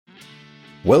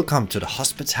Welcome to the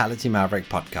Hospitality Maverick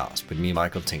podcast with me,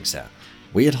 Michael Tingsager.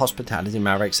 We at Hospitality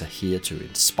Mavericks are here to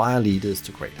inspire leaders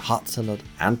to create heart-centered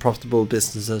and profitable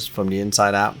businesses from the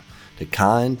inside out, the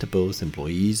kind that both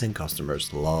employees and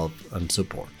customers love and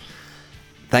support.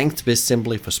 Thanks to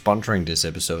BizSimply for sponsoring this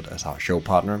episode as our show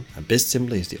partner, and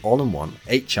BizSimply is the all-in-one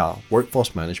HR,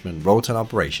 workforce management, rota and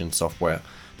operations software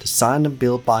designed and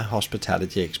built by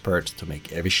hospitality experts to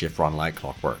make every shift run like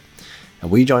clockwork.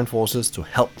 And we join forces to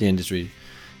help the industry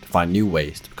to find new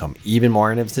ways to become even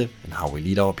more innovative in how we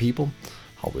lead our people,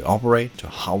 how we operate, to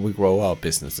how we grow our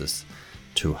businesses,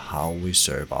 to how we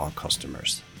serve our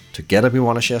customers. Together we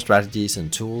want to share strategies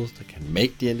and tools that can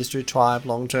make the industry thrive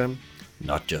long term,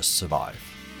 not just survive.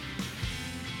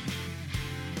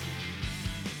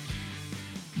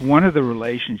 One of the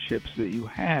relationships that you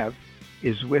have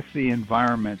is with the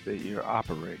environment that you're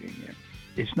operating in.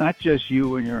 It's not just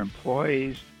you and your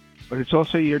employees, but it's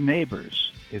also your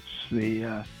neighbors. It's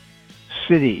the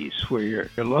cities where you're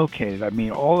located. I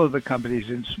mean, all of the companies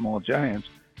in Small Giants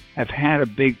have had a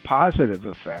big positive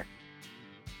effect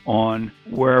on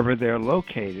wherever they're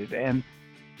located. And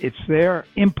it's their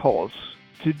impulse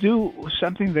to do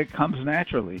something that comes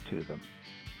naturally to them,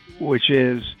 which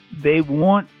is they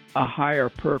want a higher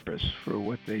purpose for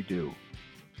what they do.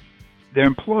 Their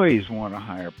employees want a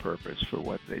higher purpose for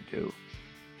what they do.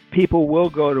 People will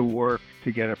go to work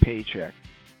to get a paycheck,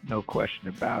 no question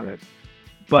about it.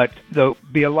 But they'll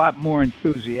be a lot more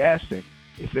enthusiastic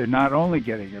if they're not only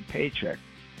getting a paycheck,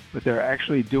 but they're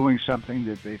actually doing something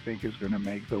that they think is going to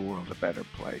make the world a better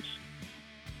place.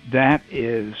 That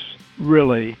is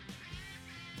really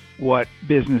what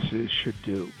businesses should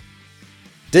do.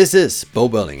 This is Bo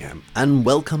Bellingham, and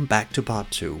welcome back to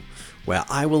part 2, where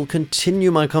I will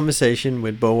continue my conversation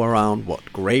with Bo around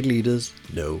what great leaders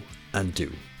know and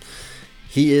do.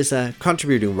 He is a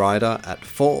contributing writer at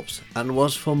Forbes and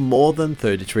was for more than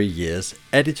 33 years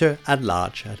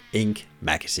editor-at-large at Inc.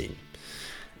 magazine.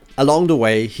 Along the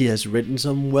way, he has written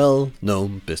some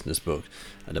well-known business books,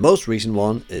 and the most recent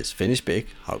one is Finish Big: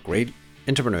 How Great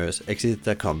Entrepreneurs Exit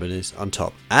Their Companies on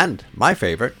Top, and my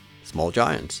favorite, Small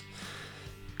Giants: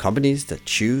 Companies that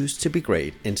choose to be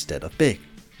great instead of big.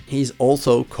 He's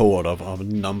also co-author of a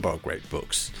number of great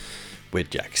books with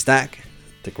Jack Stack,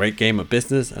 The Great Game of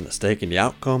Business and a Stake in the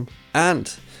Outcome.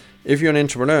 And if you're an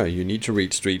entrepreneur, you need to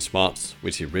read Street Smarts,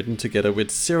 which he's written together with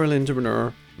serial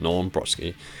entrepreneur Norm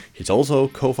Brodsky. He's also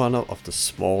co-founder of the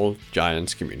Small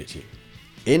Giants community.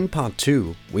 In part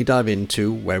 2, we dive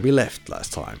into where we left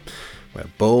last time, where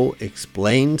Bo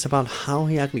explains about how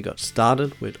he actually got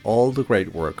started with all the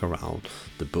great work around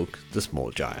the book The Small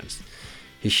Giants.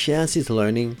 He shares his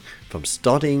learning from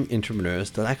studying entrepreneurs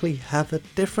that actually have a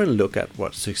different look at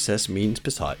what success means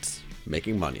besides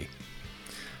making money.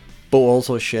 Bo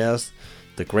also shares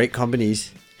the great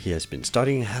companies he has been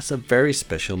studying has a very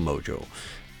special mojo,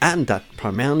 and that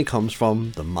primarily comes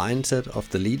from the mindset of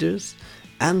the leaders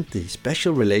and the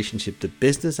special relationship the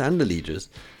business and the leaders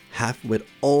have with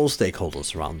all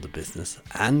stakeholders around the business,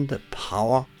 and the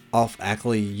power of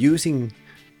actually using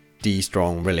these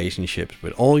strong relationships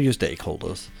with all your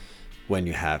stakeholders when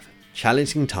you have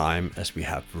challenging time as we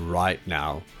have right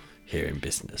now here in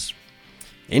business.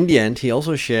 In the end, he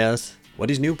also shares what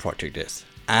his new project is,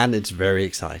 and it's very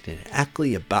exciting,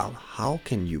 actually about how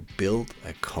can you build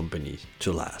a company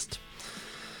to last.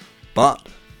 But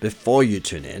before you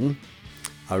tune in,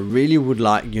 I really would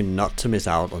like you not to miss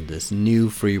out on this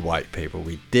new free white paper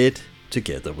we did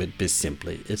together with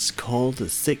BizSimply. It's called the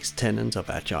 6 Tenets of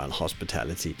Agile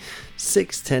Hospitality.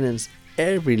 6 tenets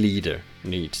every leader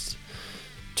needs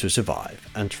to survive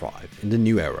and thrive in the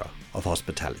new era of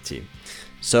hospitality.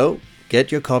 So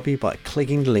get your copy by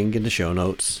clicking the link in the show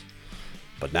notes.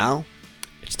 But now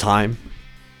it's time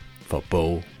for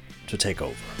Bo to take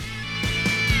over.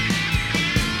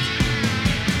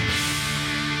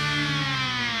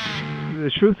 The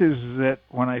truth is that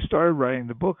when I started writing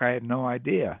the book, I had no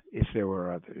idea if there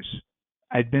were others.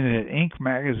 I'd been at Inc.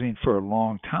 magazine for a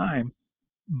long time,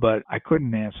 but I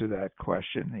couldn't answer that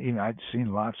question. Even I'd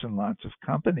seen lots and lots of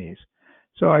companies.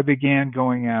 So I began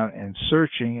going out and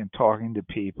searching and talking to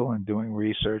people and doing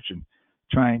research and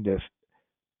trying to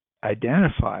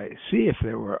identify, see if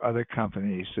there were other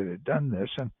companies that had done this.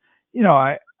 And,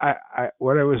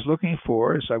 what I was looking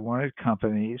for is I wanted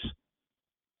companies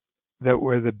that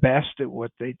were the best at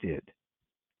what they did.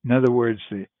 In other words,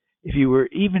 if you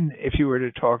were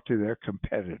to talk to their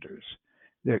competitors,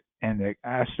 and they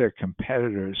ask their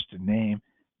competitors to name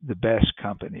the best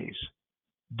companies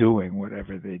doing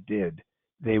whatever they did,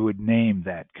 they would name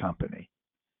that company.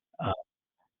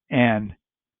 And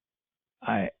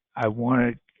I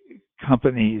wanted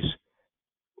companies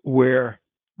where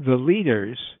the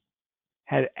leaders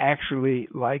had actually,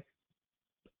 like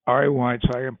Ari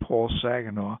Weinstein and Paul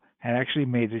Saginaw, had actually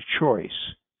made a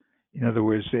choice. In other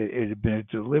words, it had been a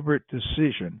deliberate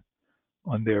decision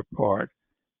on their part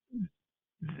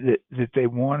that they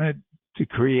wanted to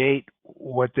create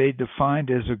what they defined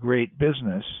as a great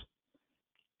business,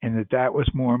 and that was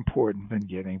more important than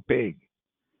getting big.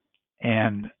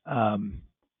 And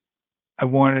I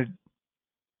wanted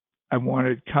I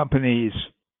wanted companies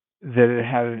that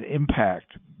had an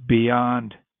impact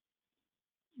beyond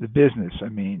the business. I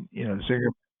mean,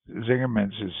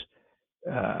 Zingerman's is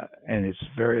and its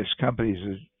various companies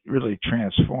has really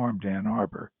transformed Ann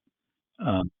Arbor.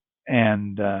 Um,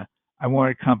 and I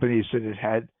wanted companies that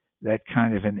had that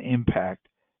kind of an impact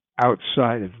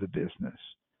outside of the business.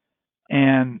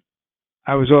 And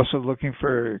I was also looking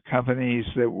for companies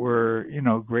that were,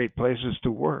 great places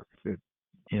to work. That,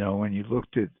 when you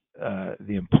looked at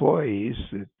the employees,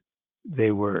 that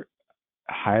they were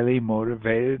highly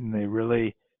motivated and they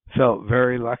really felt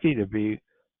very lucky to be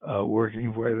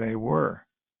working where they were.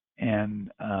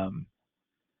 And,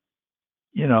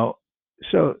 you know,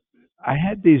 so I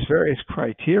had these various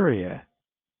criteria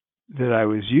that I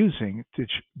was using to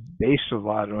base a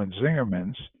lot on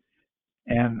Zingerman's,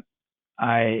 and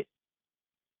I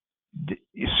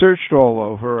searched all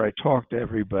over. I talked to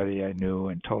everybody I knew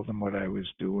and told them what I was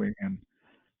doing, and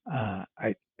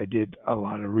I did a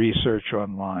lot of research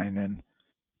online. And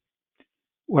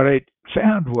what I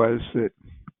found was that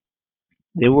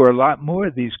there were a lot more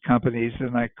of these companies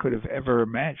than I could have ever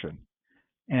imagined,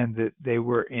 and that they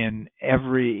were in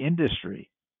every industry.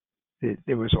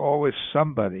 There was always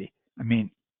somebody. I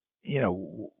mean,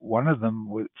 one of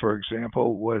them, for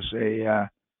example, was a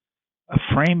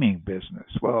framing business.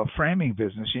 Well, a framing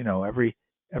business, every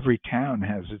town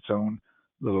has its own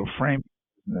little framing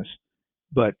business.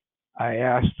 But I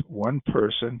asked one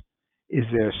person, "Is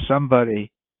there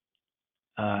somebody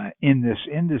in this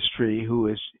industry who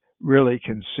is really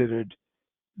considered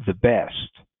the best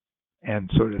and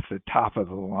sort of the top of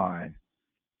the line?"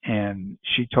 And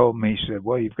she told me, she said,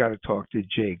 "Well, you've got to talk to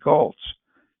Jay Goltz."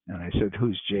 And I said,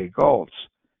 "Who's Jay Goltz?"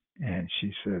 And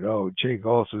she said, "Oh, Jay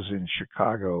Goltz is in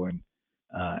Chicago, and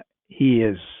he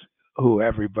is who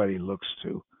everybody looks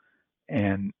to."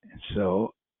 And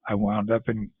so I wound up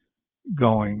in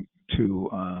going to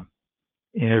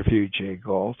interview Jay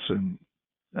Goltz and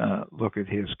look at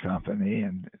his company,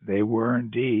 and they were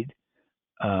indeed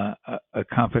a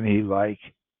company like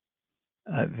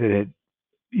that had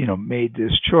made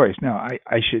this choice. Now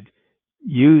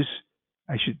use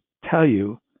I should tell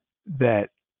you that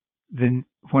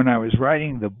when I was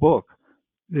writing the book,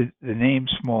 the name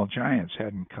Small Giants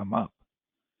hadn't come up.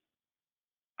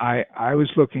 I was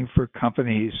looking for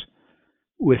companies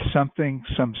with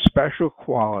some special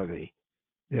quality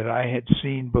that I had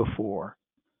seen before,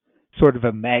 sort of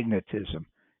a magnetism.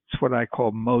 It's what I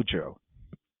call mojo.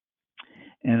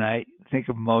 And I think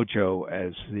of mojo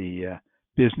as the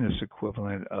business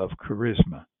equivalent of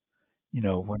charisma.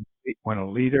 When a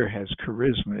leader has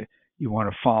charisma, you want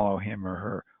to follow him or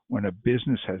her. When a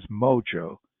business has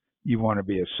mojo, you want to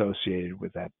be associated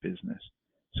with that business.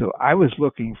 So I was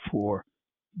looking for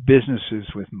businesses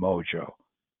with mojo,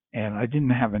 and I didn't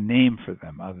have a name for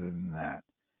them other than that.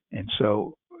 And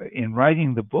so, in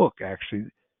writing the book, actually,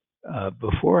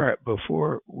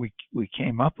 before we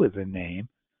came up with a name,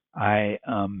 I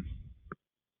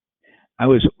I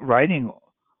was writing.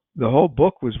 The whole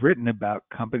book was written about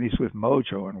companies with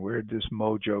mojo and where did this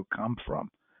mojo come from,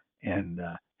 and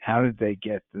how did they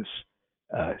get this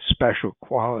special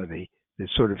quality that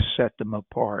sort of set them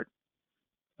apart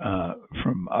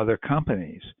from other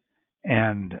companies.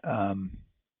 And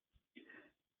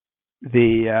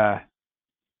the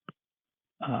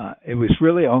it was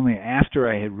really only after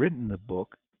I had written the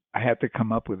book I had to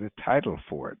come up with a title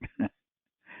for it.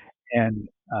 And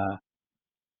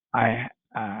I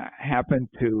happened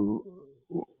to,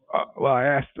 well, I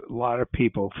asked a lot of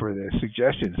people for their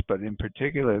suggestions, but in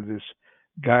particular, this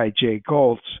guy, Jay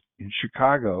Goltz in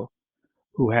Chicago,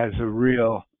 who has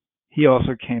he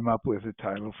also came up with a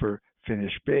title for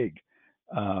Finish Big.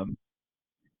 Um,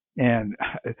 and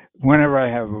whenever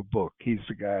I have a book, he's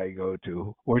the guy I go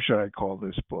to. What should I call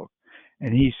this book?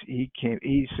 And he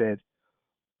said,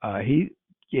 he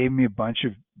gave me a bunch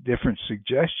of different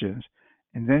suggestions,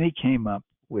 and then he came up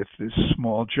with this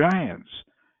Small Giants.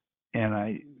 And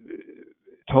I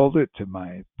told it to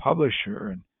my publisher,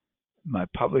 and my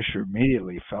publisher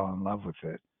immediately fell in love with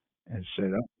it and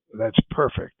said, "Oh, that's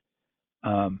perfect."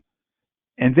 Um,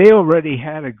 and they already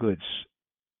had a good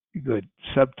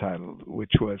subtitle,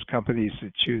 which was "Companies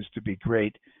That Choose to Be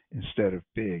Great Instead of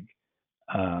Big."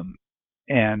 Um,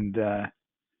 and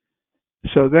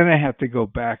So then I have to go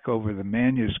back over the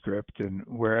manuscript, and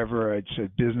wherever I'd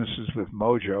said businesses with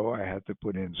mojo, I had to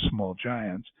put in small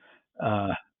giants.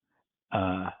 Uh,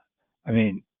 uh, I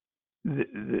mean,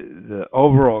 the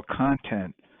overall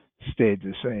content stayed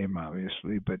the same,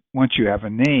 obviously, but once you have a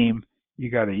name, you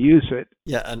got to use it.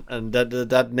 Yeah, and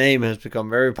that name has become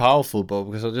very powerful, Bo.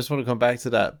 Because I just want to come back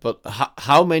to that. But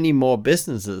how many more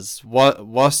businesses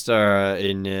was there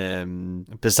in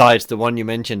besides the one you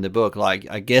mentioned in the book? Like,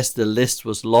 I guess the list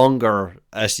was longer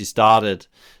as you started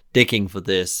digging for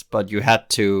this, but you had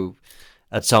to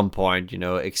at some point,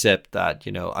 accept that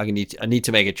I need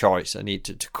to make a choice. I need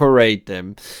to curate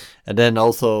them, and then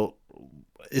also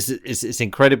it's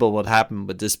incredible what happened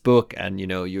with this book. And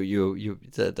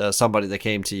there's somebody that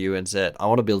came to you and said, I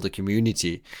want to build a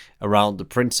community around the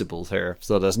principles here.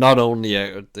 So there's not only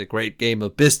the great game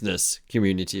of business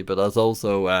community, but there's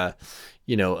also a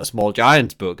small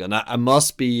giants book. And I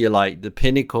must be like the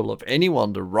pinnacle of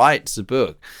anyone that writes a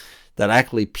book that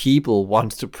actually people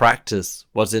want to practice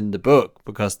what's in the book,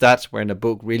 because that's where the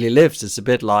book really lives. It's a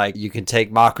bit like you can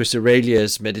take Marcus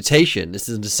Aurelius' meditation. This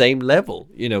is the same level.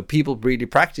 People really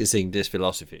practicing this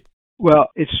philosophy. Well,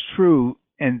 it's true,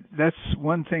 and that's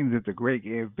one thing that the great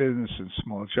game of business and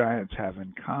small giants have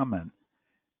in common.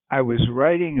 I was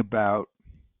writing about,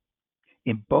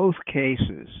 in both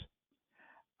cases,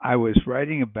 I was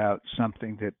writing about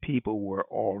something that people were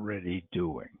already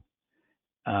doing.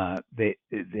 They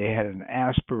had an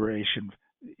aspiration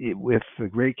with the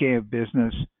great game of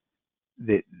business.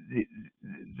 That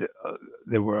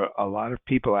there were a lot of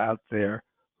people out there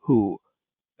who,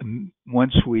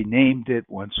 once we named it,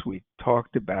 once we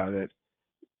talked about it,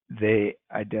 they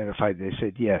identified. They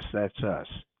said, "Yes, that's us.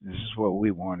 This is what we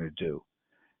want to do."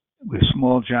 With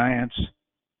small giants,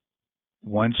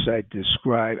 once I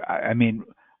described, I mean,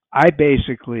 I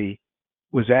basically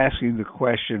was asking the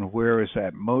question, where is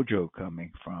that mojo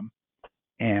coming from?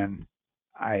 And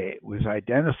I was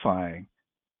identifying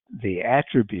the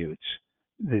attributes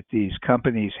that these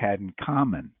companies had in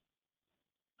common.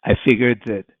 I figured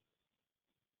that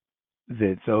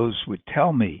those would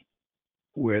tell me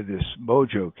where this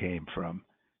mojo came from.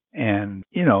 And,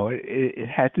 it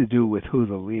had to do with who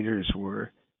the leaders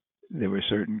were. There were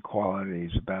certain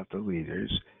qualities about the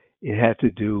leaders. It had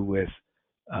to do with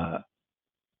uh,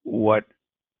 what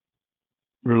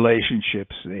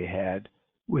relationships they had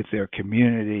with their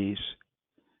communities,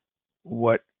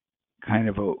 what kind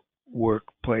of a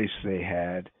workplace they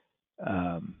had,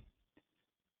 um,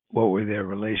 what were their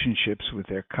relationships with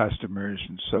their customers,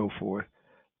 and so forth.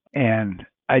 And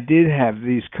I did have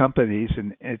these companies,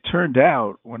 and it turned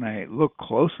out when I looked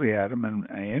closely at them and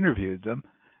I interviewed them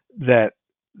that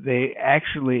they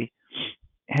actually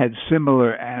had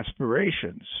similar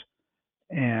aspirations,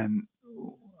 and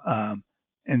um,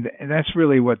 and that's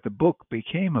really what the book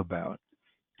became about.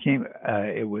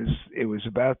 It was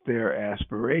about their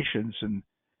aspirations, and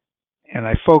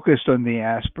I focused on the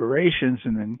aspirations,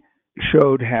 and then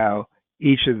showed how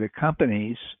each of the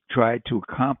companies tried to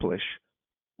accomplish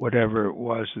whatever it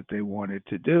was that they wanted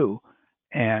to do.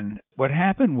 And what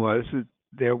happened was that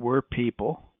there were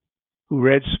people who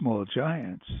read Small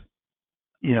Giants.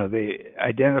 They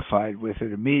identified with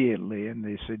it immediately, and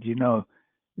they said,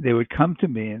 they would come to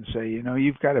me and say,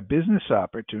 you've got a business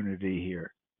opportunity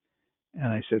here. And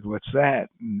I said, what's that?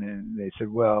 And then they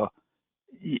said, well,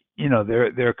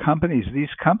 there are companies.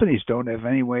 These companies don't have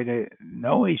any way to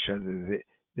know each other.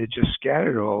 They're just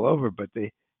scattered all over, but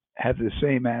they have the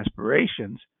same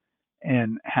aspirations.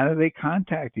 And how do they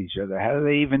contact each other? How do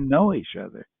they even know each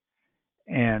other?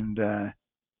 And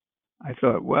I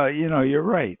thought, well, you're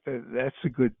right. That's a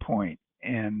good point.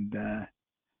 And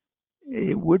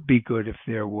it would be good if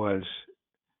there was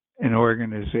an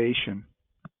organization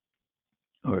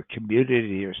or a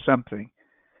community or something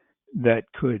that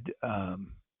could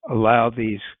allow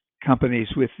these companies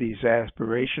with these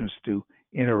aspirations to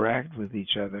interact with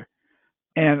each other.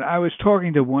 And I was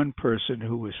talking to one person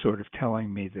who was sort of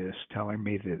telling me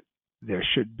that there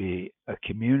should be a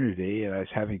community. And I was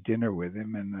having dinner with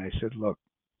him, and I said, look,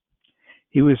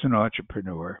 he was an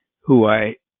entrepreneur who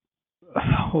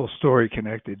whole story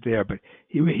connected there, but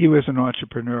he was an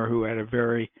entrepreneur who had a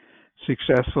very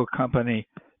successful company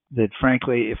that,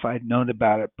 frankly, if I'd known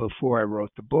about it before I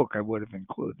wrote the book, I would have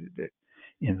included it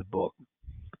in the book.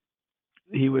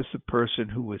 He was the person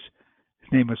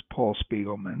his name was Paul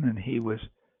Spiegelman, and he was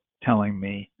telling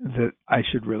me that I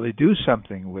should really do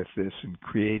something with this and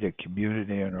create a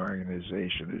community, an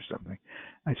organization or something.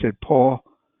 I said, Paul,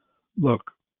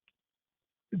 look,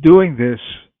 doing this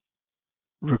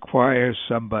requires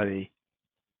somebody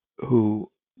who,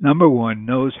 number one,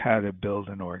 knows how to build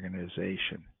an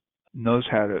organization. knows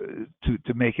how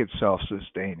to make it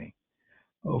self-sustaining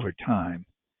over time.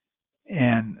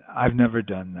 And I've never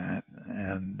done that,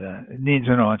 and it needs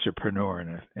an entrepreneur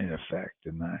in effect.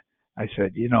 And I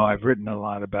said, I've written a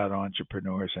lot about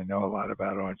entrepreneurs. I know a lot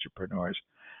about entrepreneurs.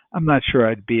 I'm not sure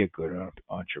I'd be a good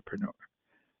entrepreneur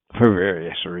for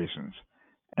various reasons.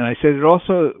 And I said, it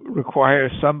also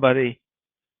requires somebody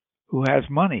who has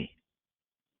money,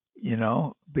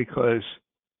 because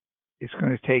it's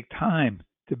going to take time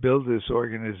to build this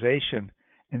organization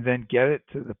and then get it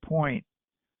to the point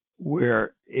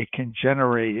where it can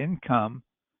generate income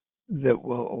that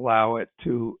will allow it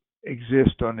to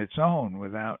exist on its own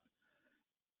without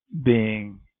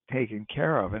being taken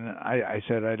care of. And I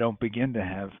said, I don't begin to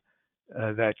have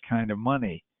that kind of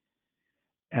money.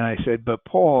 And I said, but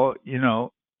Paul,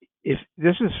 if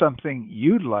this is something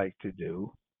you'd like to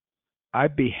do,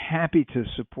 I'd be happy to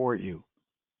support you.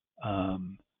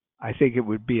 I think it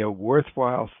would be a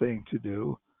worthwhile thing to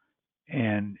do.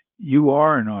 And you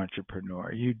are an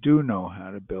entrepreneur. You do know how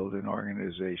to build an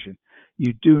organization.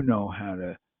 You do know how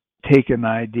to take an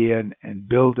idea and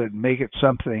build it and make it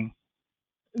something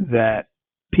that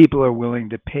people are willing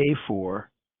to pay for,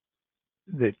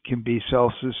 that can be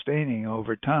self-sustaining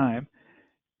over time.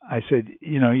 I said,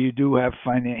 you do have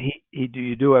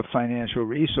you do have financial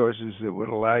resources that would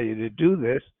allow you to do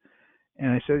this.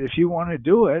 And I said, if you want to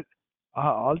do it,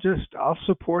 I'll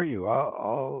support you.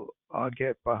 I'll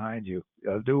get behind you.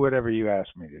 I'll do whatever you ask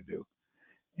me to do.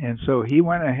 And so he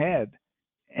went ahead,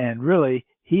 and really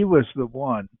he was the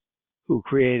one who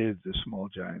created the Small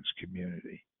Giants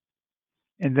community.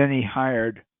 And then he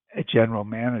hired a general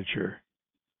manager,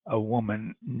 a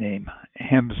woman named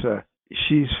Hemza.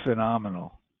 She's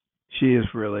phenomenal. She has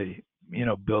really,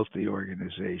 built the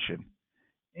organization,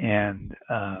 and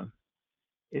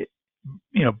it,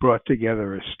 brought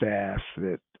together a staff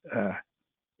that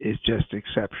is just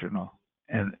exceptional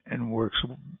and works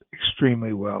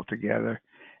extremely well together.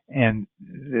 And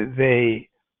they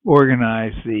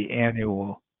organize the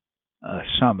annual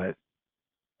summit,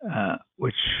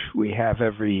 which we have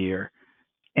every year.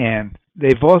 And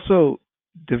they've also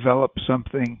developed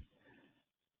something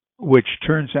which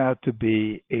turns out to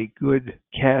be a good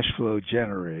cash flow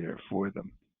generator for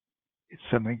them. It's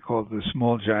something called the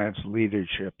Small Giants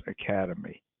Leadership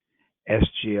Academy,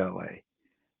 SGLA.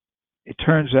 It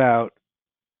turns out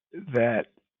that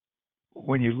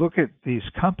when you look at these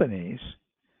companies,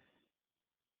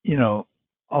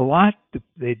 a lot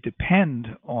they depend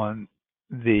on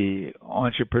the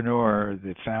entrepreneur,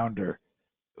 the founder,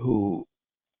 who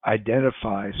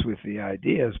identifies with the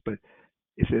ideas. But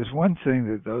if there's one thing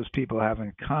that those people have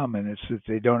in common, it's that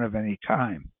they don't have any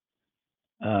time.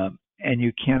 And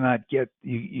you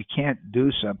can't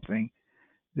do something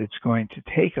that's going to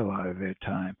take a lot of their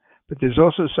time. But there's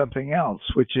also something else,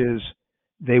 which is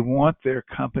they want their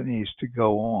companies to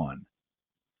go on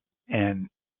and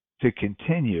to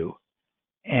continue.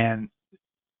 And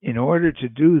in order to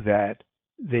do that,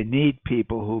 they need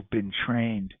people who've been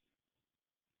trained,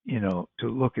 to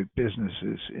look at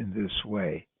businesses in this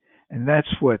way. And that's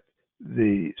what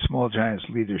the Small Giants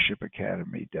Leadership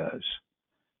Academy does.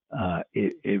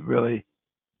 It really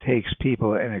takes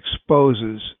people and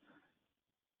exposes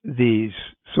these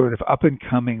sort of up and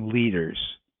coming leaders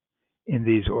in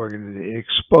these organizations. It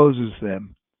exposes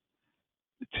them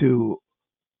to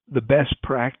the best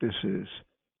practices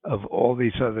of all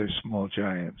these other small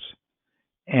giants.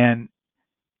 And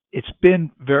it's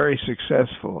been very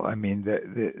successful. I mean,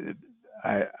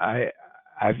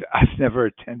 I've never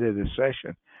attended a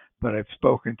session, but I've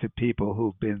spoken to people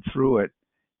who've been through it,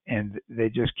 and they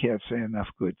just can't say enough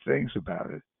good things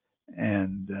about it.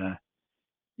 And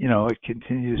it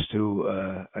continues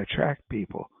to attract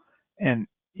people. And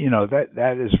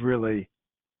that is really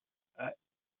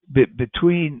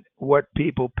between what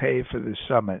people pay for the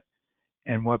summit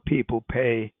and what people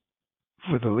pay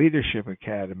for the Leadership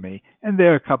Academy. And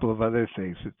there are a couple of other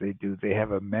things that they do. They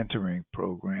have a mentoring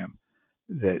program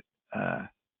that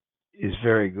is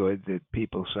very good, that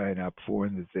people sign up for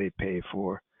and that they pay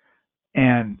for.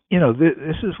 And,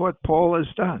 this is what Paul has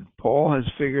done. Paul has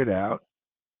figured out,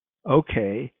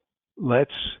 okay,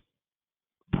 let's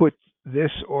put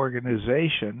this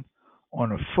organization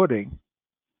on a footing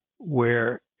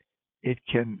where it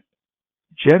can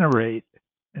generate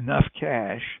enough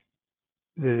cash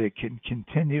that it can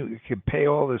continue, it can pay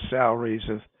all the salaries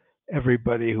of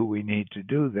everybody who we need to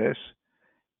do this,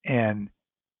 and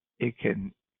it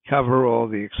can cover all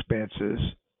the expenses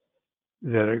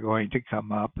that are going to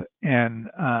come up. And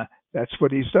that's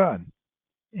what he's done.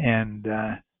 And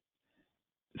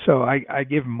so I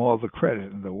give him all the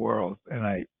credit in the world.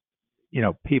 And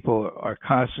people are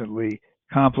constantly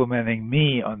complimenting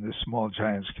me on the Small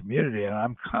Giants community, and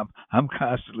I'm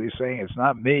constantly saying it's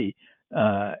not me.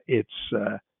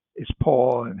 It's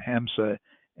Paul and Hemsa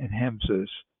and Hemsa's.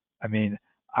 I mean,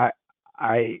 I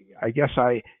I guess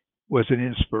I was an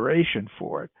inspiration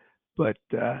for it, but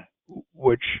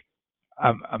which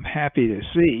I'm happy to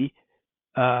see.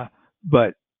 Uh,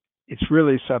 but it's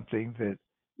really something that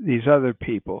these other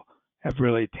people have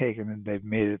really taken and they've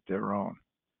made it their own.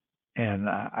 And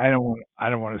I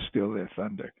don't want to steal their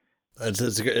thunder. I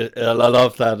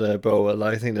love that, Bo. And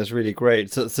I think that's really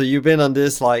great. So you've been on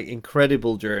this like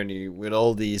incredible journey with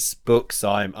all these books.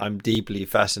 I'm deeply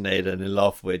fascinated and in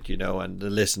love with, and the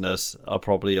listeners are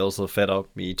probably also fed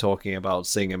up me talking about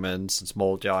Singermans and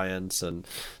Small Giants and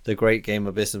the great game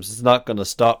of business. It's not going to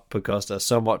stop because there's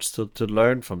so much to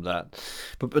learn from that.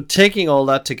 But taking all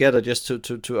that together, just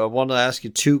I want to ask you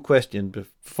two questions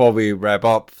before we wrap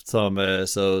up, Tom.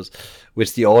 So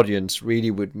which the audience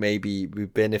really would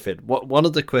benefit. One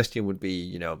of the question would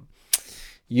be,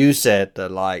 you said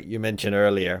that, like you mentioned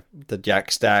earlier, that Jack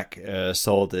Stack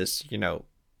saw this,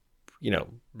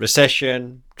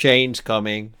 recession, change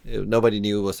coming. Nobody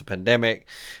knew it was a pandemic,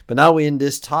 but now we're in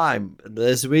this time.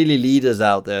 There's really leaders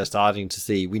out there starting to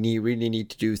see really need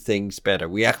to do things better.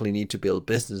 We actually need to build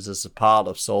business as a part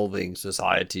of solving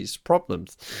society's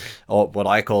problems, or what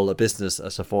I call a business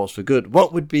as a force for good.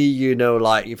 What would be,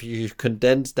 like if you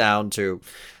condense down to,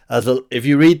 if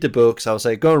you read the books, I would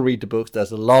say go and read the books.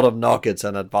 There's a lot of nuggets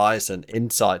and advice and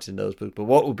insights in those books. But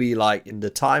what would be like in the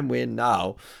time we're in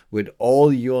now, with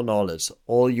all your knowledge,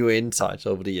 all your insights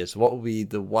over the years, what would be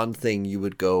the one thing you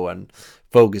would go and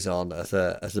focus on as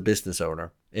a business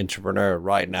owner, entrepreneur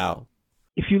right now?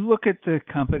 If you look at the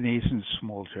companies in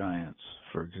Small Giants,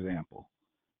 for example,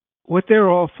 what they're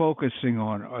all focusing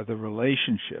on are the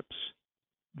relationships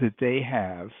that they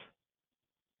have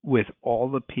with all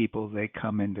the people they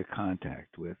come into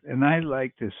contact with. And I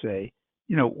like to say,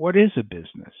 what is a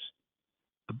business?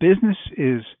 A business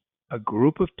is a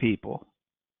group of people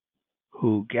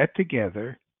who get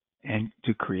together and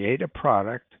to create a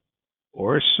product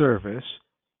or a service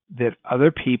that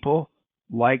other people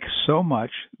like so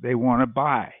much they want to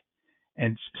buy.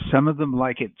 And some of them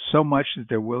like it so much that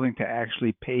they're willing to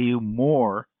actually pay you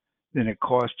more than it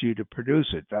cost you to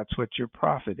produce it. That's what your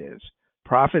profit is.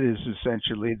 Profit is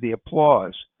essentially the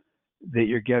applause that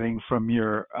you're getting from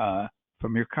your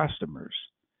customers,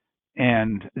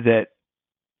 and that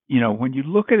when you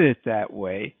look at it that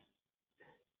way,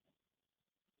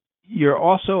 you're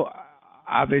also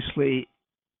obviously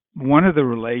one of the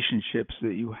relationships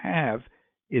that you have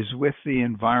is with the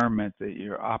environment that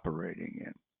you're operating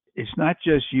in. It's not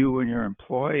just you and your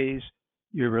employees.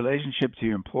 Your relationship to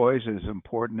your employees is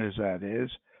important as that is,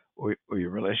 or your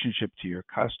relationship to your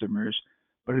customers,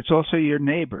 but it's also your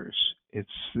neighbors. It's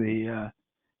the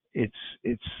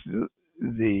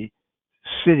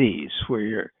cities where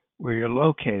you're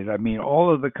located. I mean,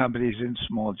 all of the companies in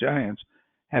Small Giants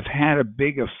have had a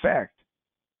big effect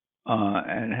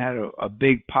and had a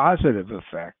big positive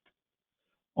effect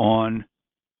on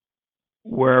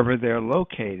wherever they're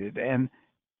located. And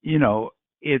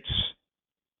it's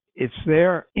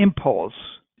their impulse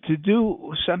to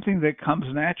do something that comes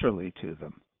naturally to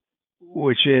them,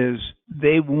 which is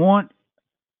they want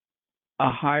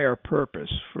a higher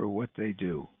purpose for what they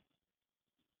do.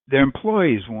 Their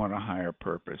employees want a higher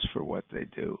purpose for what they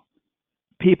do.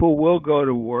 People will go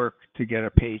to work to get a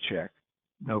paycheck,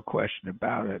 no question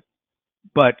about it.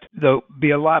 But they'll be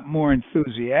a lot more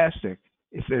enthusiastic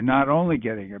if they're not only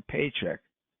getting a paycheck,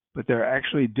 but they're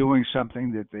actually doing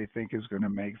something that they think is going to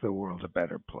make the world a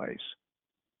better place.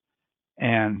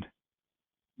 And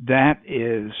that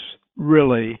is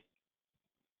really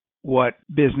what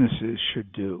businesses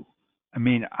should do. I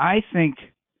mean, I think,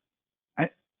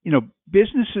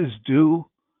 businesses do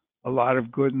a lot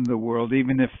of good in the world,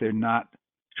 even if they're not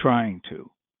trying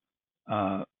to,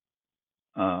 uh,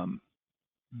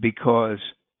 because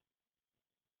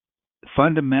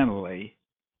fundamentally,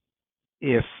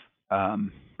 if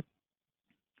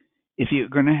if you're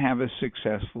going to have a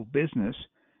successful business,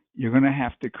 you're going to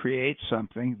have to create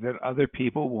something that other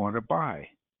people want to buy,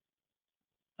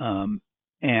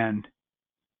 and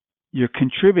you're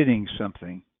contributing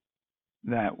something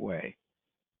that way.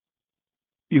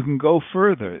 You can go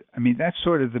further. I mean, that's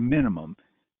sort of the minimum.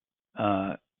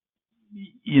 Uh,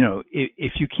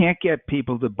 if you can't get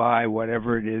people to buy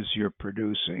whatever it is you're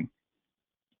producing,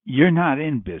 you're not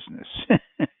in business.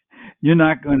 You're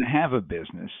not going to have a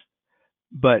business.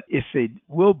 But if they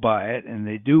will buy it and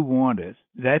they do want it,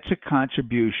 that's a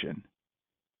contribution.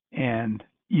 And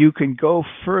you can go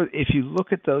further. If you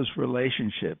look at those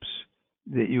relationships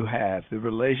that you have, the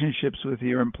relationships with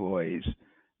your employees,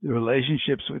 the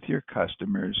relationships with your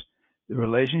customers, the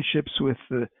relationships with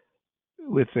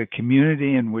the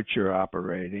community in which you're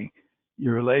operating,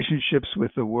 your relationships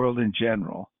with the world in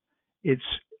general. It's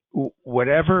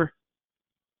whatever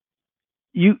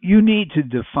you need to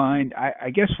define. I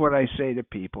guess what I say to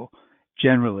people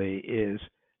generally is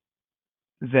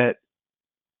that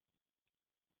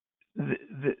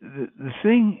the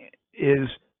thing is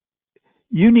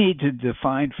you need to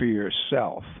define for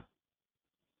yourself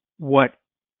what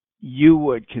you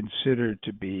would consider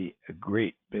to be a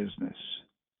great business.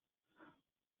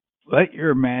 Let your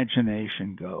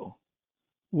imagination go.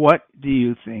 What do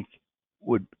you think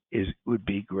would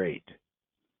be great?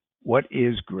 What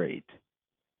is great?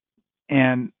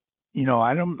 And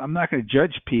I'm not going to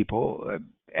judge people.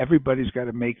 Everybody's got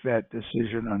to make that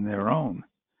decision on their own.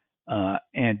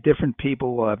 And different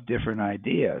people will have different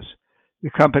ideas.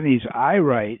 The companies I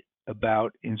write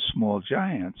about in Small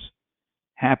Giants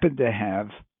happen to have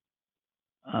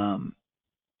um,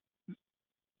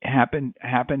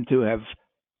 happen to have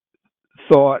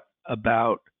thought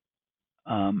about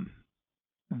um,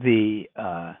 the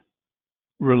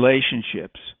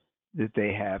relationships that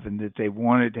they have, and that they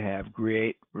wanted to have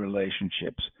great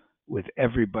relationships with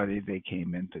everybody they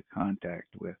came into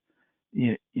contact with.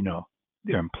 You know,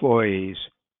 their employees,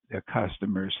 their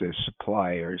customers, their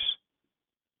suppliers,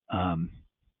 um,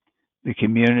 the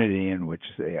community in which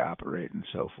they operate, and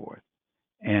so forth.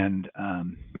 And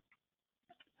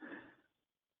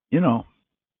you know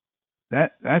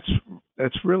that's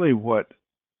really what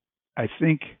I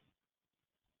think.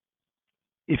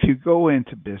 If you go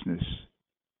into business,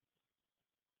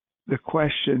 the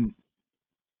question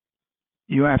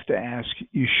you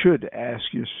should ask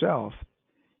yourself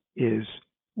is,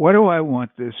 what do I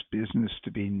want this business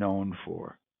to be known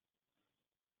for?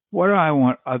 What do I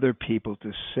want other people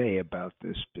to say about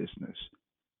this business,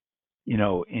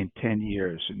 in 10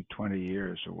 years, in 20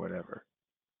 years, or whatever?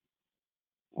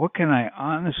 What can I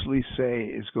honestly say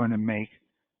is going to make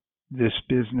this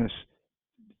business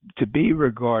to be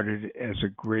regarded as a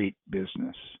great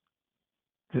business?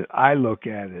 That I look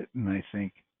at it and I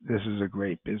think, this is a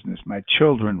great business. My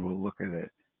children will look at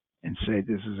it and say,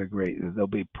 this is a great, they'll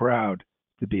be proud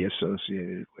to be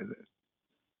associated with it.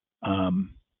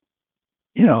 Um,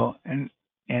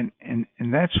 and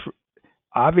that's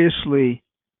obviously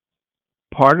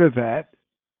part of that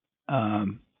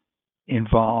um,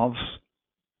 involves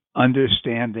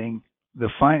understanding the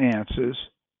finances,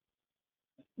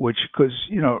 which, because,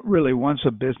 really once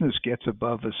a business gets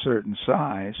above a certain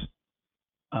size,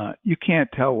 you can't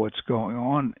tell what's going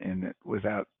on in it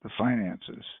without the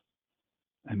finances.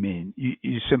 I mean,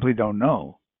 you simply don't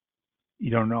know.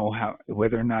 You don't know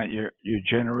whether or not you're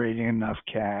generating enough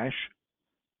cash,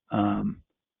 um,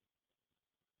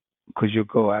 because you'll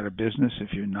go out of business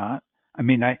if you're not. I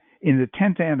mean, I in the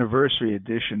 10th anniversary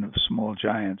edition of Small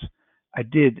Giants, I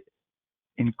did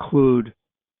include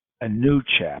a new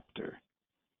chapter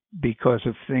because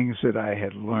of things that I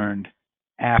had learned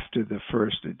after the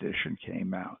first edition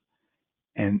came out.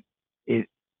 And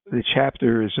the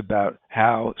chapter is about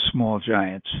how Small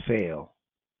Giants fail.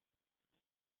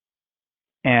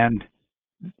 And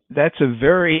that's a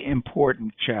very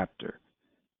important chapter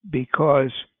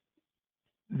because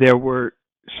there were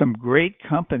some great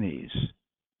companies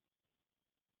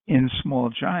in Small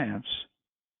Giants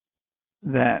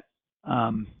that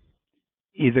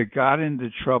either got into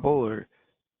trouble or,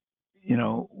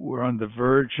 were on the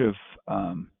verge of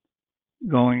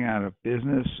going out of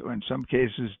business, or in some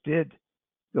cases did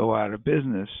go out of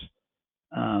business.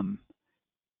 Um,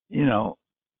 you know,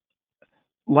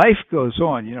 Life goes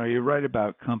on. You write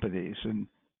about companies, and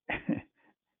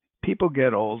people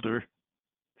get older,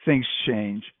 things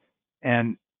change,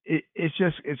 and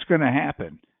it's going to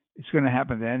happen. It's going to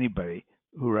happen to anybody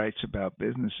who writes about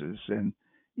businesses, and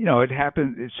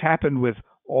it's happened with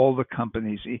all the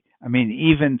companies. I mean,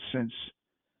 even since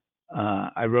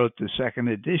I wrote the second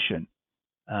edition,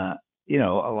 uh,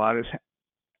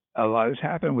 a lot has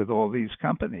happened with all these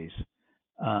companies,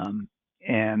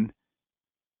 and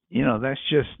that's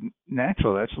just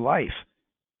natural. That's life,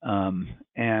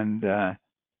 and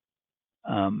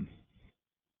um,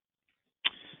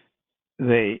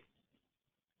 they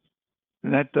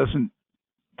that doesn't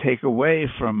take away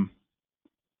from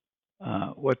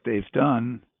what they've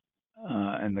done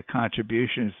and the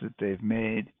contributions that they've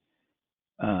made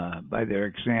by their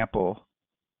example.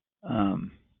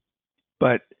 Um,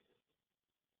 but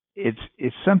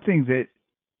it's something that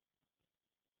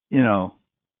you know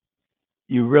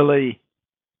you really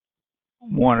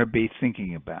want to be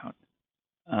thinking about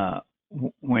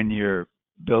when you're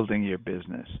building your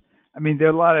business. I mean, there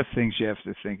are a lot of things you have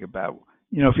to think about.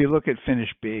 If you look at Finish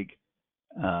Big,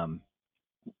 um,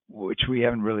 which we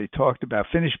haven't really talked about.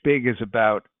 Finish Big is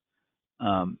about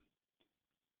um,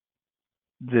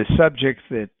 the subject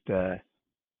that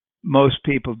most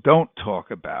people don't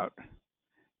talk about,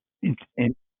 in,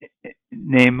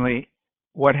 namely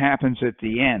what happens at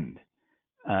the end.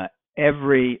 Uh,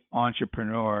 every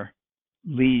entrepreneur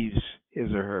leaves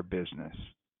his or her business.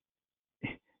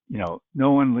 No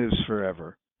one lives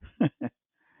forever.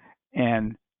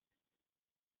 And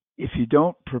if you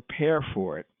don't prepare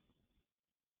for it,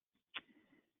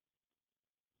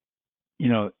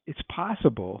 it's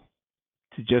possible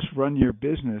to just run your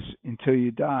business until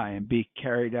you die and be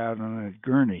carried out on a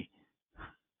gurney.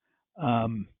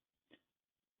 Um,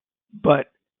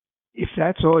 but if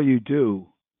that's all you do,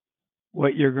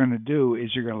 what you're going to do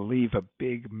is you're going to leave a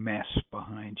big mess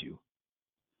behind you.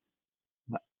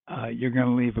 You're going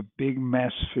to leave a big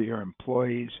mess for your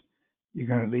employees. You're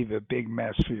going to leave a big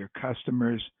mess for your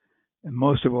customers. And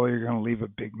most of all, you're going to leave a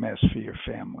big mess for your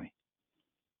family.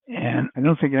 And I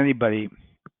don't think anybody,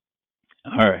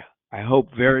 or I hope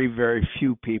very, very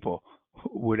few people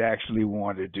would actually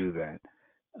want to do that.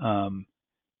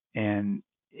 And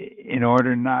in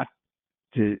order not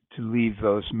to leave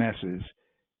those messes,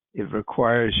 it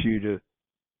requires you to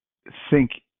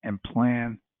think and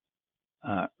plan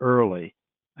early.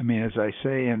 I mean, as I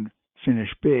say in Finish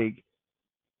Big,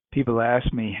 people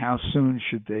ask me how soon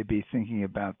should they be thinking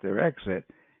about their exit,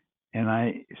 and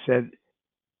I said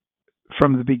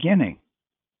from the beginning.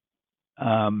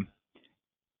 Um,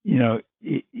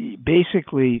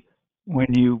 basically,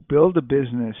 when you build a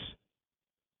business,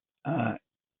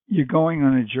 you're going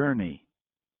on a journey,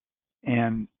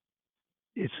 and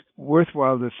it's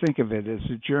worthwhile to think of it as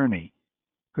a journey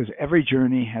because every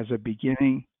journey has a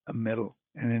beginning, a middle,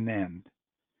 and an end.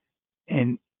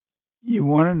 And you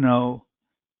want to know,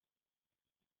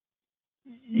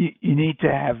 you need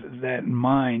to have that in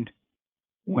mind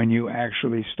when you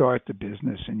actually start the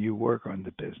business and you work on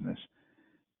the business,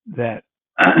 that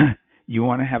you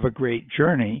want to have a great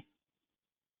journey,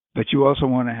 but you also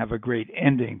want to have a great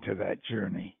ending to that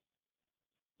journey.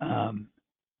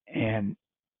 And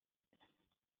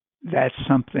that's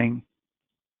something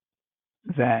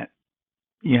that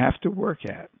you have to work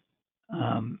at.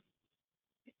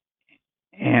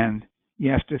 And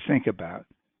you have to think about.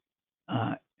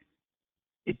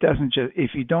 It doesn't just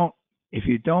if you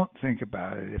don't think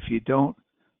about it, if you don't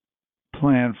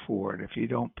plan for it, if you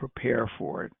don't prepare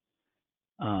for it,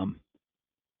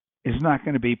 it's not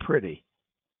going to be pretty.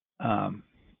 And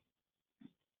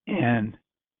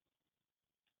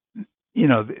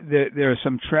there are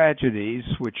some tragedies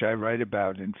which I write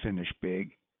about in Finish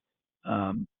Big.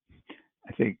 I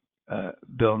think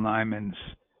Bill Nyman's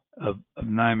of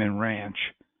Nyman Ranch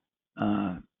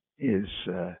is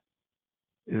a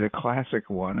classic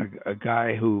one. A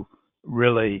guy who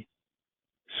really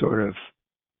sort of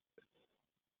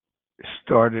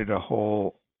started a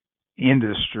whole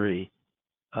industry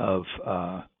of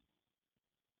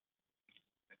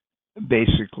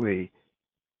basically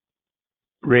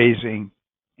raising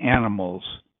animals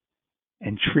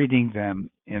and treating them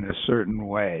in a certain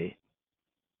way.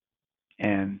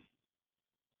 And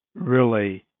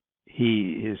really,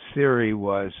 his theory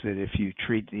was that if you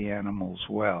treat the animals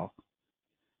well,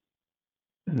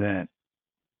 that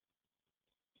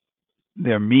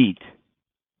their meat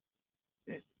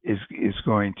is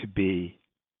going to be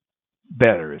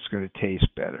better. It's going to taste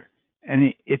better.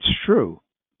 And it's true.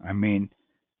 I mean,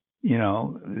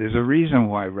 there's a reason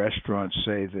why restaurants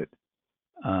say that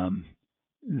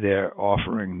they're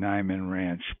offering Nyman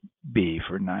Ranch beef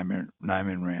or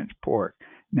Nyman Ranch pork.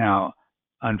 Now,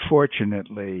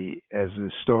 unfortunately,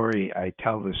 I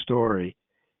tell the story,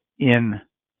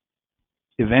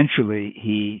 eventually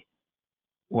he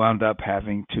wound up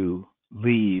having to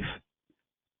leave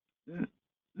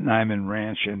Nyman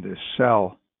Ranch and to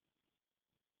sell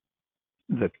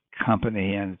the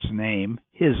company and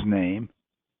his name,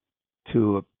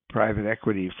 to a private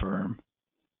equity firm.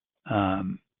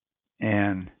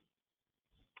 And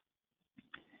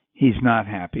he's not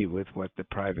happy with what the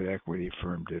private equity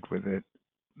firm did with it.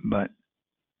 But,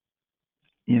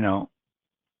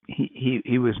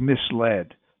 he was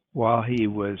misled. While he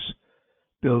was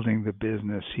building the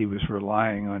business, he was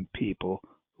relying on people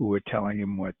who were telling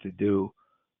him what to do,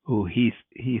 who he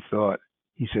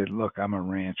said, look, I'm a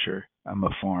rancher, I'm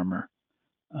a farmer.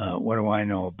 What do I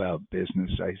know about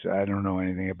business? I said, I don't know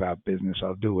anything about business.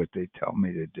 I'll do what they tell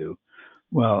me to do.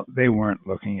 Well, they weren't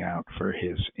looking out for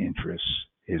his interests,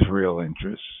 his real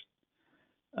interests.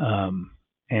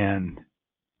 And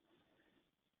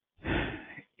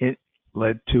it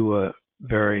led to a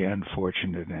very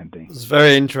unfortunate ending. It's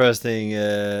very interesting,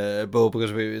 Bo, because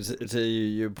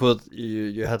you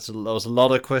had there was a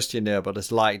lot of question there, but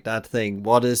it's like that thing.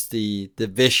 What is the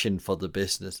vision for the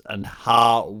business, and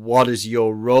what is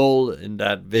your role in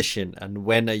that vision, and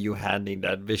when are you handing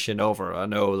that vision over? I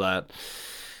know that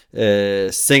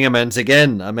Singermans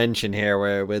again I mentioned here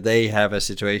where they have a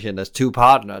situation as two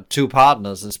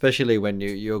partners, especially when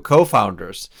you're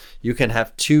co-founders, you can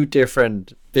have two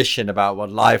different vision about what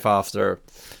life after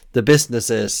the business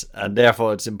is, and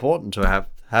therefore it's important to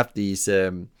have these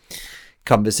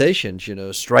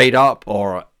conversations, straight up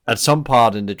or at some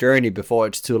part in the journey before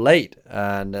it's too late.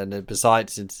 And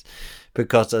besides, it's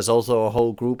because there's also a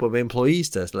whole group of employees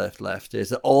that's left.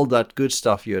 There's all that good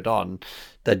stuff you've done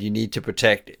that you need to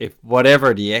protect, if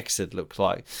whatever the exit looks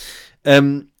like.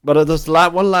 But there's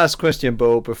one last question,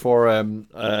 Bo, before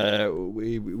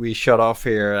we shut off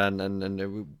here,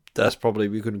 and that's probably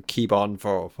we could keep on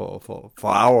for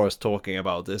hours talking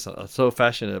about this. I'm so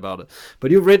passionate about it.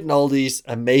 But you've written all these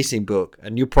amazing books,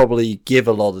 and you probably give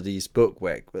a lot of these books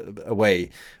away.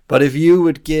 But if you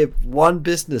would give one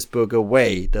business book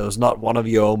away that was not one of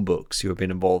your own books you have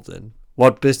been involved in,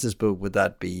 what business book would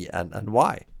that be, and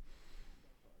why?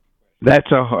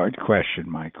 That's a hard question,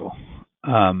 Michael.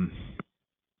 I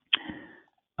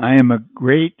am a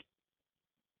great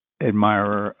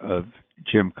admirer of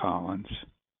Jim Collins.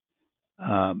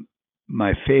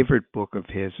 My favorite book of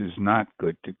his is not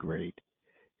Good to Great.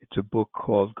 It's a book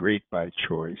called Great by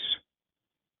Choice,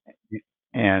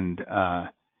 and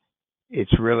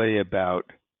it's really about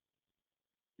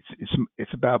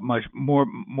it's about much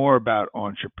more about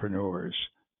entrepreneurs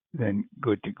than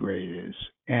Good to Great is,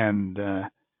 and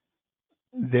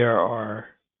there are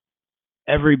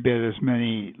every bit as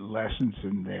many lessons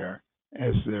in there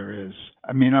as there is.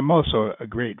 I mean, I'm also a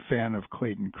great fan of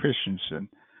Clayton Christensen,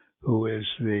 who is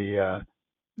the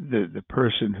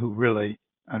person who really,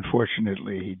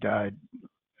 unfortunately, he died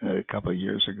a couple of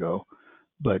years ago,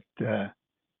 but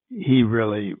he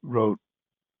really wrote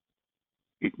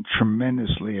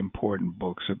tremendously important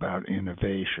books about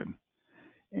innovation,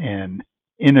 and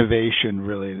innovation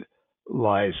really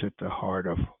lies at the heart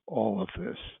of all of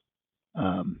this.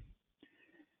 Um,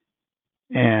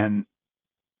 and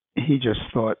he just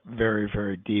thought very,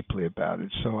 very deeply about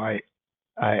it. So I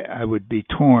would be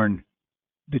torn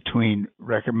between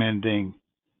recommending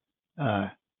uh,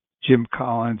 Jim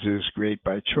Collins' Great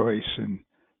by Choice and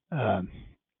um,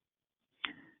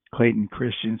 Clayton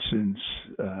Christensen's.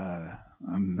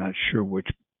 I'm not sure which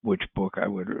book I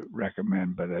would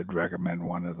recommend, but I'd recommend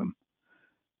one of them.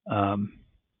 Um,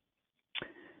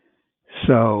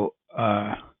 so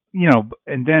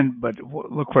and then, but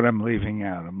look what I'm leaving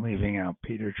out. I'm leaving out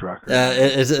Peter Drucker.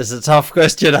 It's a tough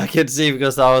question, I can see,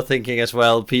 because I was thinking as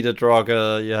well. Peter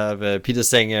Drucker, you have Peter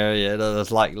Singer. Yeah,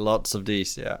 there's like lots of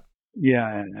these. Yeah.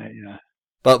 Yeah, yeah.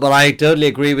 But I totally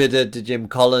agree with the Jim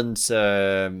Collins.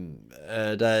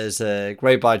 That is a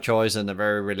great by choice and a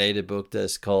very related book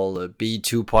that's called B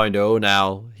 2.0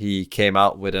 now. He came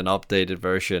out with an updated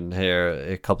version here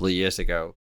a couple of years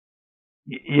ago.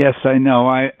 Yes, I know.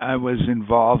 I was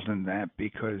involved in that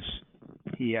because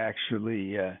he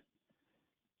actually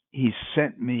he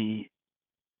sent me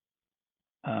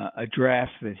a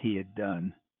draft that he had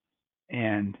done,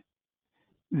 and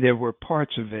there were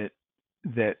parts of it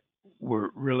that were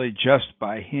really just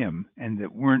by him and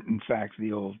that weren't in fact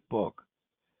the old book.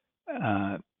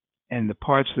 Uh, and the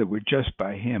parts that were just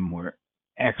by him were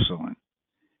excellent.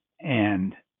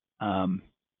 And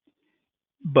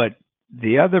but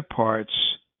the other parts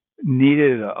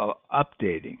needed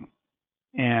updating.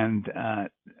 And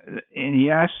he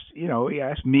asked, he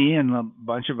asked me and a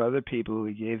bunch of other people who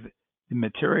he gave the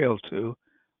material to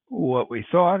what we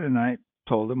thought, and I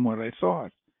told him what I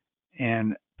thought.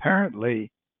 And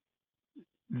apparently,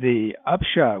 the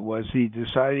upshot was he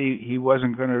decided he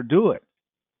wasn't going to do it.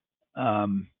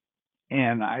 Um,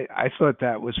 and I thought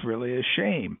that was really a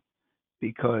shame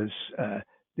because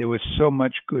there was so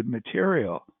much good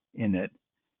material in it,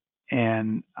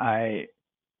 and uh,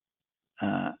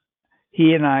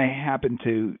 he and I happened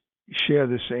to share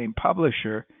the same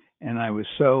publisher, and I was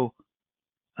so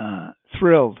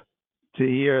thrilled to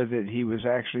hear that he was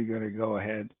actually going to go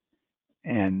ahead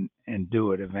and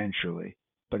do it eventually.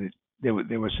 But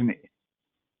there was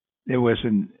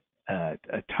a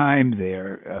time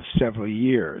there of several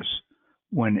years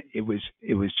when it was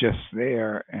just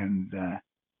there, and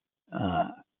uh,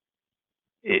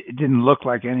 it didn't look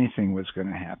like anything was going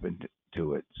to happen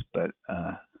to it. But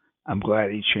I'm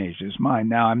glad he changed his mind.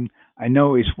 Now I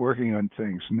know he's working on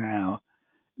things now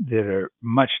that are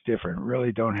much different,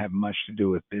 really don't have much to do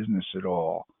with business at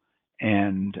all.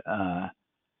 And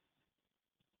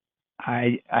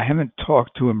I haven't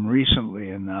talked to him recently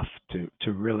enough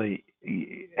to really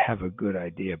have a good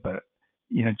idea, but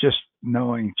just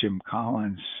knowing Jim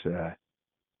Collins,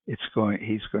 he's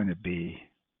going to be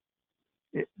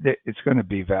it's going to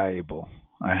be valuable.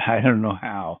 I don't know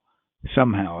how.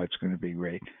 Somehow it's going to be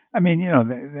great. I mean,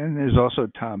 then there's also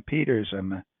Tom Peters.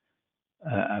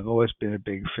 I've always been a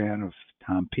big fan of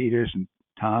Tom Peters, and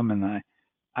Tom and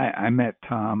I met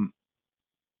Tom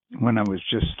when I was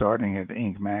just starting at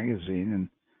Inc. magazine, and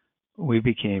we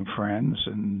became friends.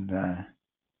 And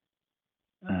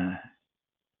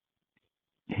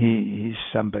he's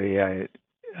somebody I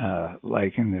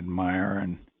like and admire,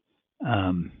 and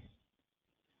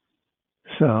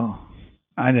so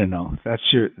I don't know. That's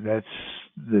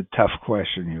the tough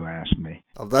question you asked me.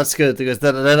 Oh, that's good, because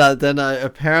then I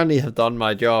apparently have done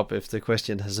my job if the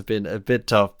question has been a bit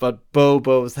tough. But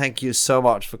Bo, thank you so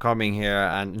much for coming here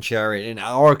and sharing in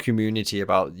our community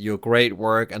about your great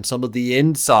work and some of the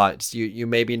insights you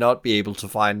maybe not be able to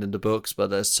find in the books, but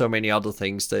there's so many other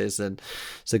things there's. And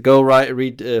so go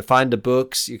read, find the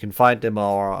books. You can find them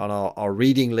on our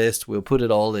reading list. We'll put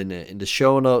it all in the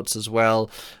show notes as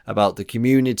well, about the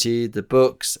community, the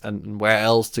books, and where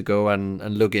else to go and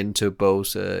look into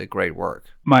Bo's great work.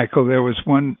 Michael, there was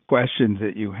one question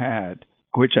that you had,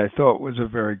 which I thought was a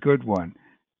very good one.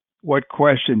 What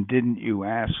question didn't you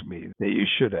ask me that you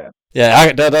should have?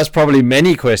 Yeah, that's probably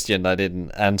many questions I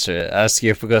didn't ask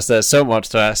you, because there's so much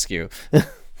to ask you.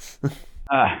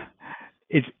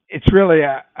 It's really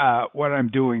what I'm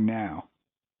doing now,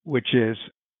 which is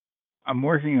I'm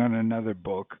working on another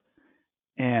book,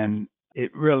 and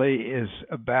it really is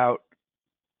about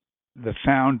the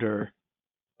founder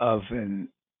of an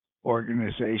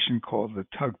organization called the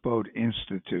Tugboat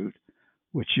Institute,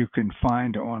 which you can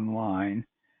find online.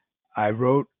 I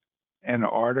wrote an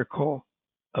article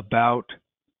about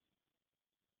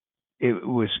it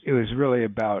was really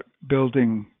about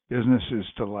building businesses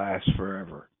to last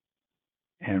forever,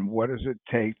 and what does it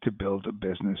take to build a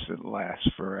business that lasts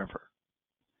forever.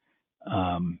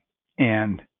 And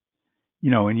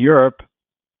in Europe,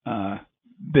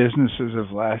 businesses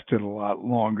have lasted a lot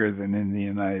longer than in the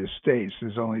United States.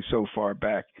 There's only so far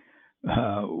back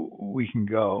we can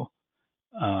go,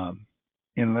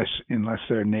 unless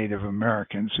they're Native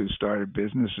Americans who started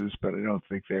businesses, but I don't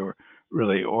think they were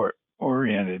really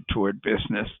oriented toward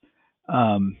business.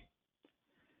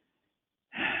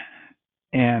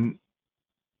 And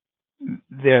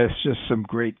there's just some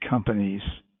great companies,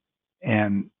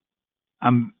 and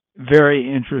I'm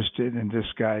very interested in this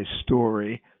guy's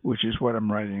story, which is what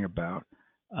I'm writing about,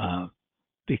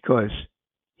 because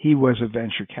he was a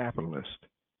venture capitalist,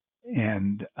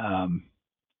 and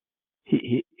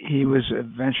he was a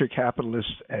venture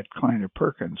capitalist at Kleiner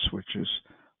Perkins, which is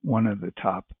one of the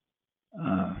top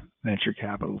venture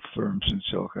capital firms in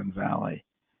Silicon Valley,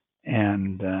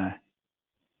 and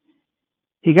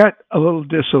he got a little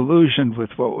disillusioned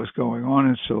with what was going on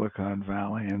in Silicon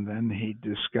Valley, and then he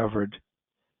discovered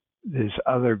there's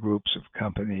other groups of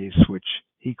companies which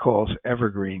he calls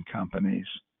evergreen companies,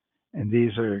 and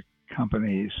these are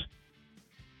companies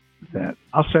that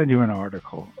I'll send you an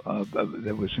article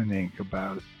that was in Inc.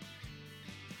 about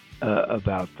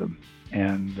them,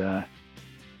 and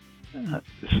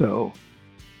so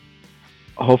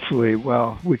hopefully,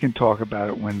 we can talk about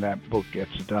it when that book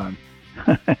gets done.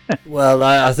 Well,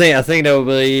 I think there will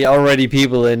be already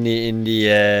people in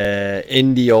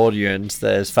the audience.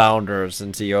 There's founders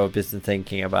and CEO of business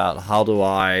thinking about how do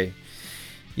I,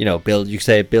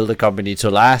 build a company to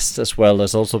last, as well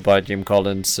as also by Jim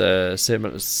Collins,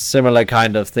 similar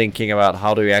kind of thinking about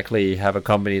how do you actually have a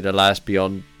company that lasts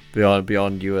beyond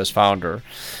you as founder.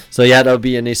 So yeah, that'll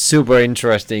be a super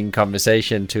interesting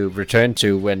conversation to return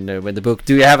to when the book.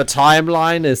 Do you have a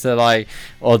timeline? Is there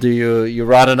or do you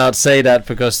rather not say that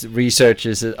because research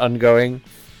is ongoing?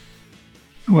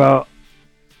 Well,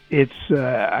 it's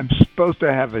I'm supposed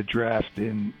to have a draft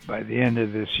in by the end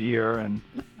of this year, and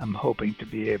I'm hoping to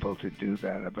be able to do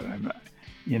that. But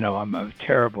I'm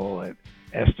terrible at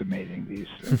estimating these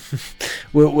things.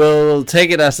 We'll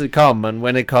take it as it comes, and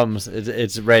when it comes,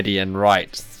 it's ready and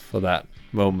right for that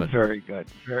moment. Very good,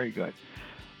 very good.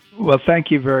 Well,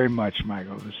 thank you very much,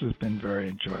 Michael. This has been very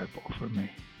enjoyable for me.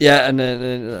 Yeah,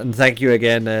 and thank you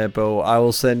again, Bo. I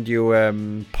will send you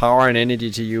power and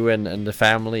energy to you and the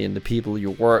family and the people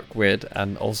you work with,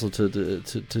 and also to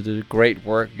the great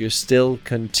work you're still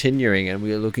continuing. And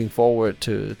we are looking forward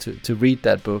to read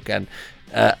that book, and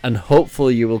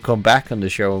hopefully you will come back on the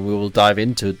show and we will dive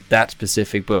into that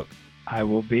specific book. I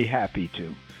will be happy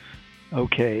to.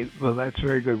 Okay, well, that's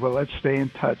very good. Well, let's stay in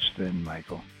touch then,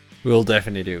 Michael. We'll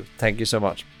definitely do. Thank you so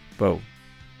much, Bo.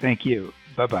 Thank you.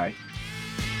 Bye-bye.